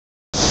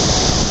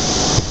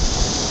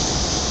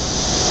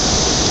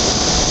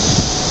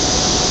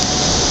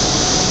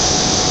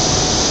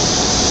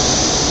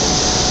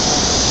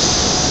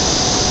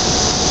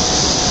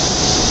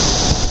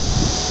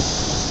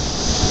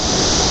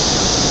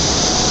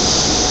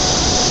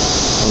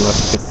don't know if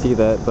you can see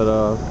that, but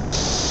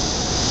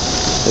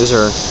those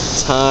are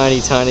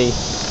tiny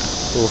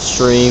little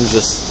streams,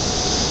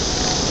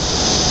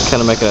 just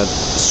kind of make a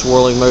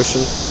swirling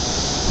motion.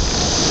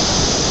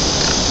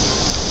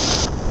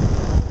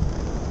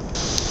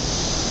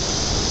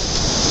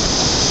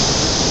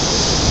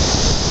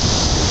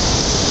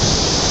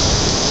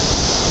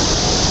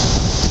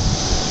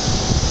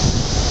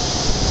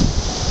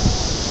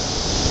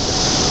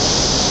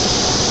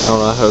 I don't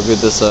know how good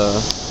this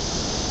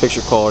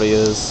picture quality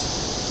is.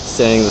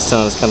 Standing in the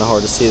sun, it's kind of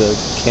hard to see the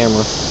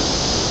camera.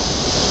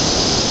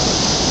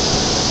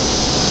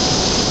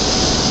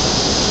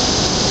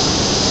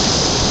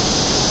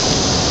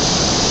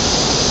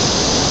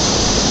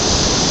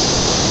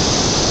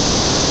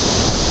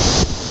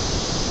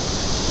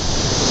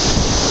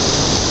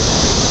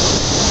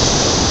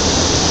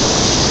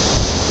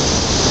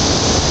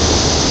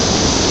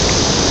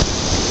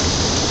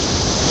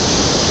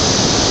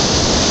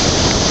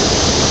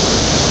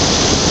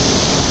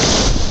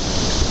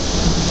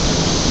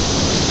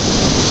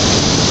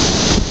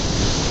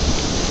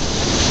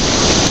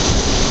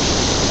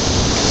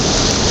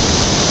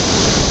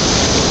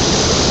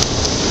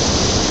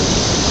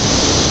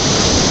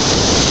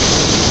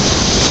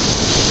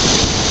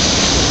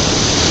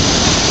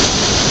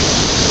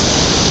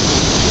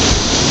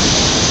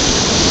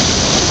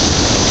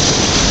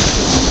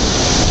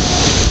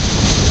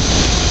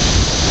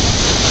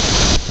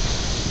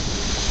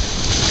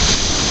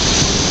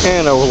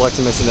 And I would like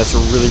to mention that's a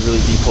really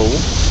deep hole.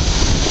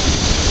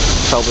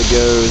 Probably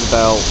goes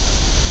about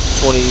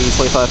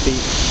 20-25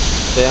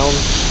 feet down.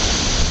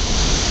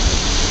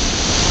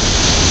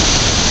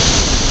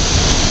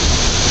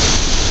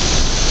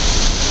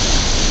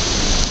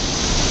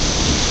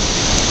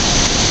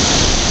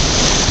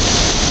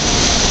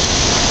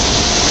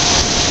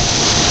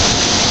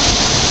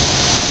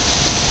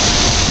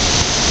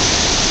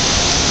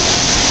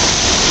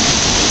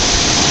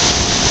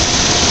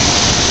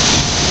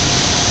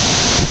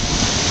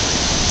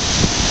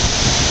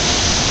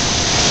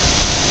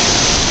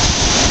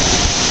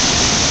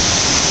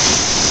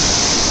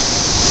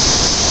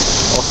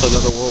 Also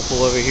another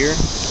whirlpool over here.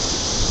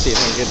 Let's see if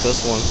I can get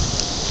this one.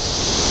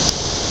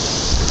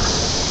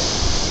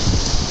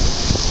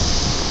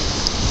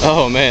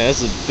 Oh man,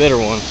 this is a bitter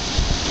one.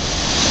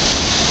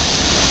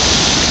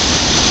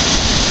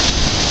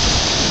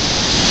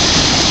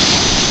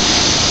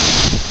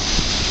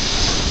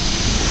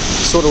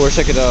 Sort of wish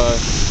I could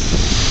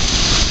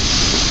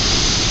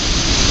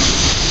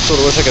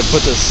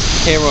put this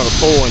camera on a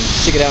pole and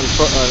stick it out in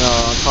front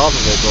on top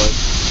of it, but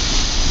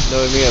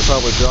knowing me, I'd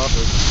probably drop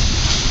it.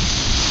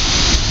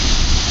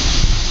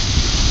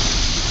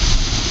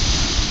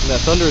 And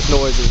that thunderous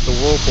noise is the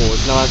whirlpool.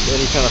 It's not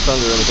any kind of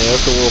thunder or anything.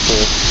 That's the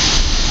whirlpool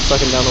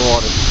sucking down the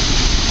water.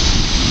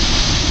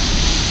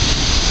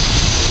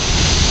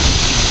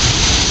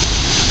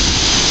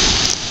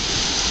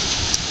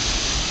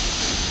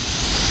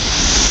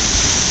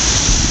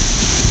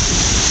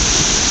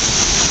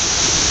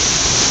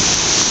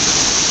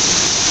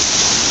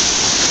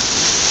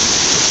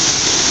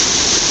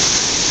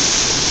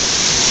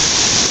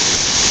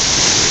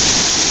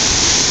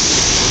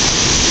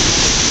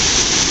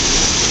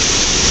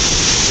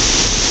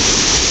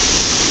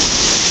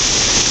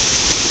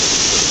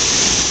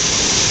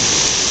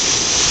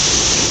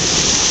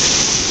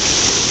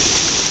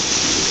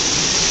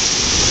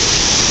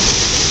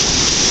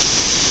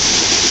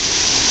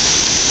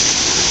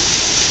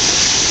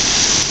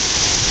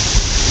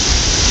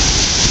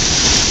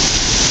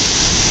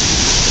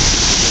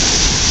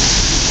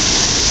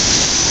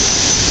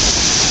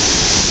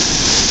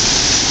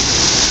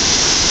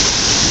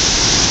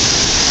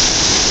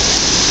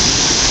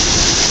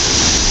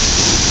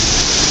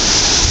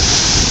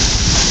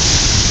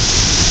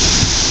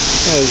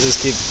 It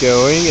just keeps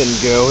going and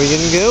going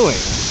and going.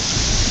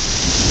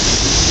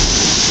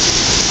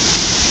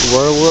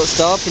 Where will it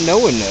stop? No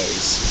one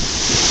knows.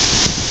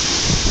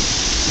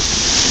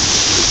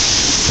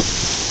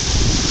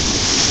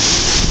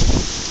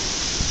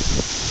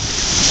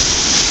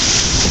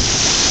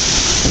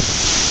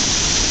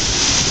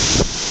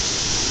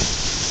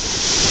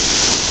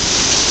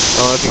 I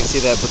don't know if you can see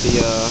that, but the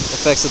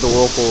effects of the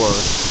whirlpool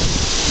are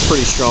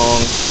pretty strong.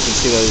 You can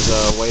see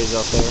those waves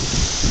out there.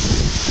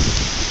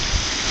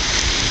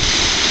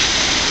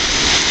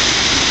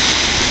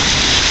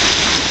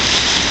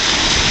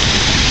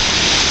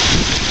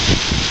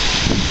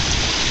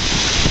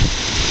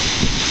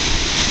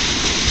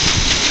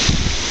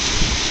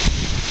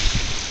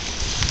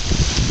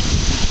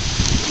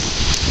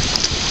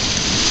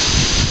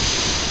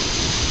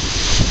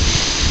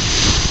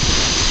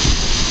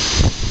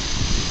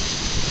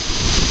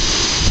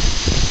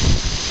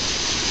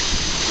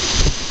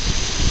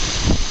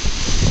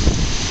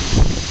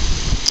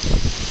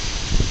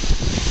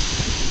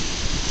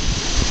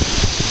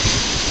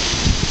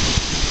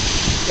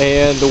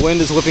 And the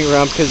wind is whipping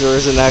around because there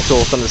is an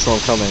actual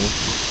thunderstorm coming.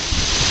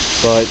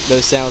 But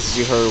those sounds that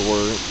you heard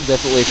were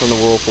definitely from the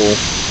whirlpool.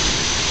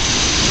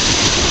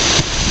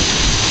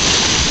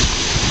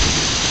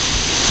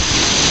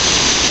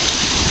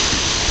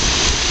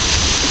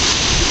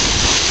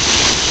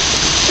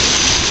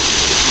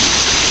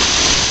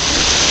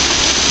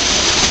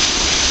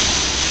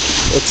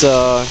 It's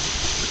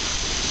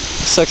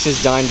section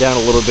is dying down a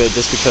little bit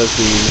just because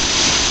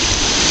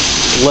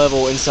the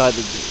level inside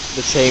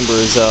the chamber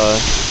is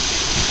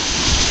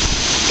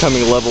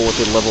coming level with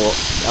the level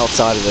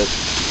outside of it.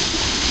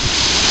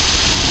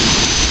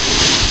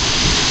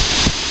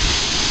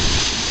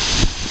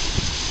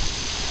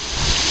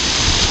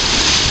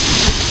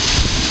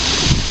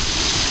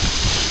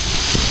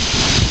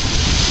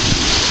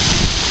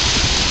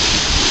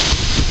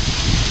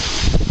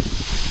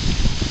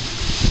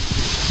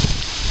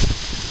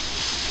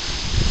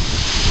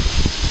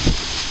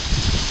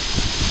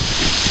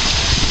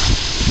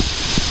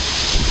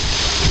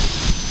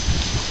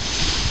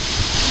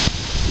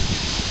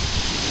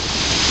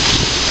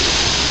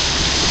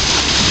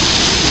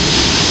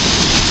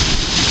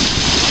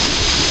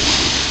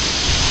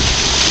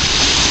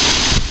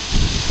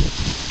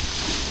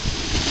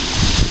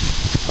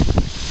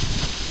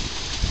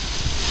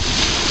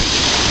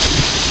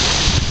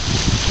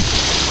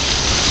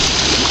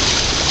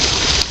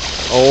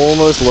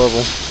 Almost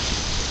level.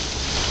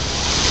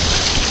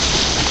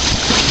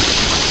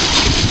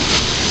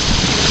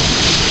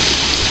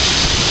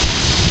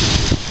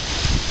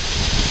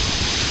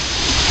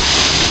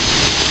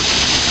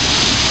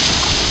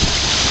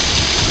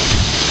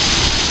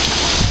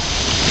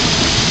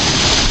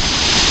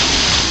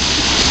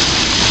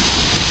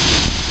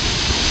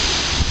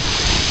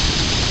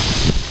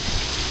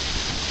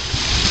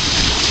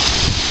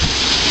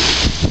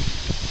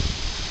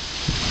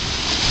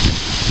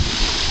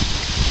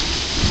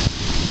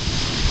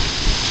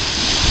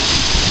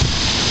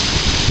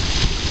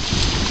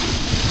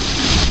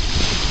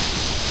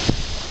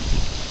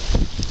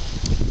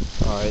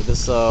 Alright,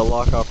 this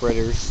lock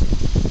operator's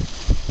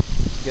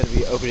going to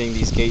be opening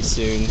these gates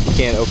soon. You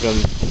can't open them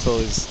until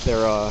the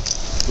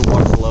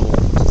water's level,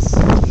 which is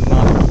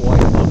not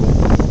quite level.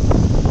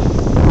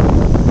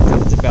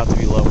 It's about to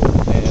be level,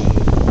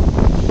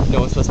 and no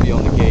one's supposed to be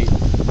on the gate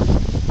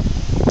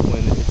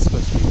when it's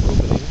supposed to be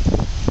opening.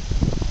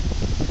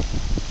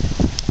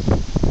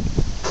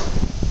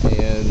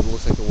 And it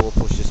looks like the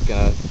whirlpool's just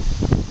going to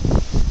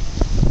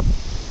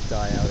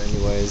die out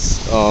anyways.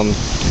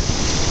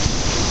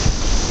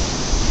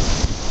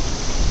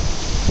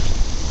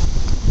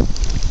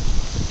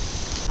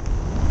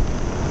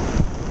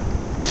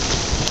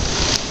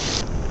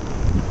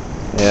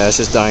 Yeah, it's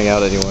just dying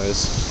out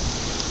anyways.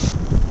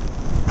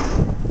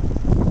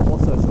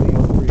 Also, something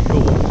else pretty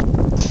cool.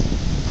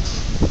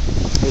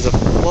 There's a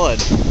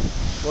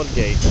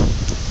floodgate.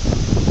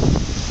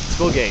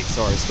 Spillgate,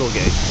 sorry,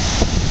 spillgate.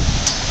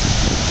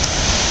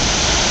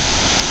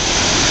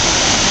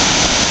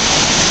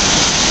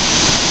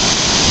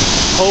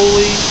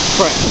 Holy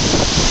crap.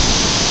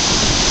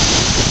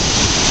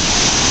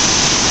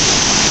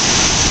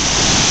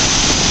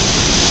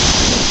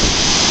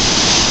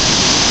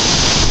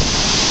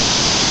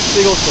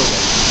 Big old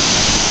spillgate.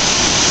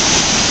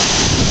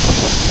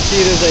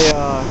 See, there's a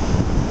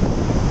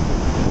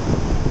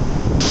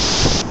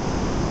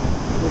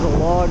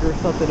log or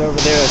something over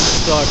there that's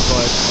stuck,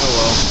 but oh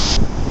well.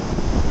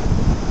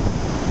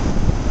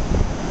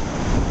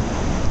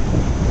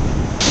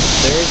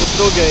 There's the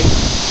spillgate.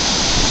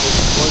 Just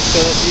one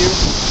set up here.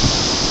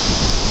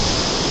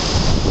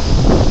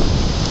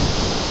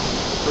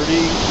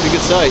 Pretty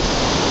good sight.